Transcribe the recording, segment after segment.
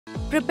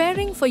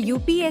Preparing for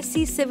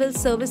UPSC Civil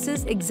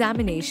Services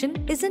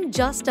Examination isn't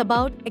just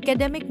about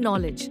academic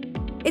knowledge.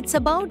 It's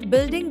about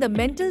building the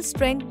mental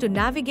strength to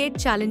navigate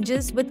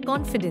challenges with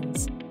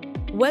confidence.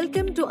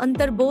 Welcome to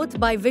Antarbodh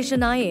by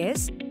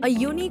VisionIAS, a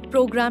unique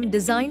program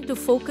designed to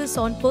focus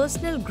on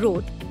personal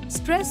growth,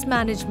 stress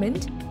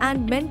management,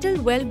 and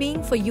mental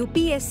well-being for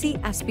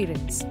UPSC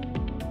aspirants.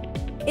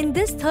 In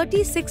this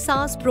 36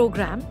 hours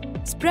program,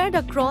 spread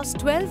across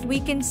 12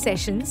 weekend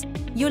sessions,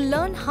 you'll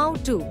learn how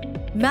to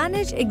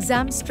manage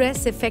exam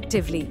stress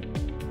effectively,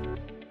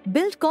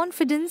 build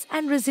confidence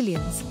and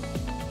resilience,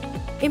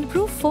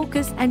 improve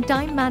focus and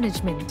time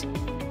management,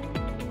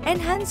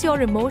 enhance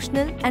your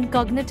emotional and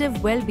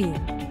cognitive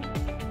well-being.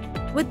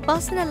 With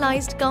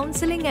personalized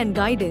counseling and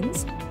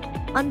guidance,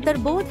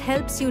 Antarbodh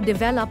helps you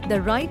develop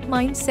the right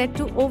mindset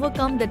to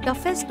overcome the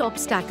toughest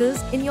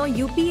obstacles in your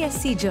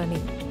UPSC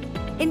journey.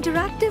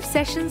 Interactive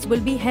sessions will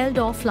be held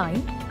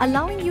offline,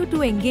 allowing you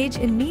to engage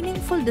in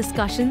meaningful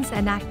discussions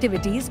and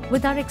activities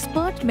with our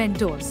expert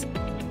mentors.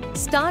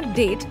 Start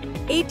date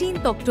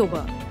 18th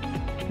October.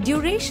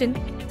 Duration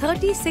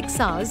 36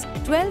 hours,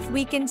 12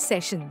 weekend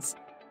sessions.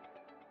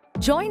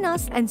 Join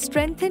us and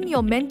strengthen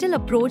your mental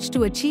approach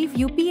to achieve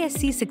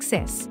UPSC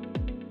success.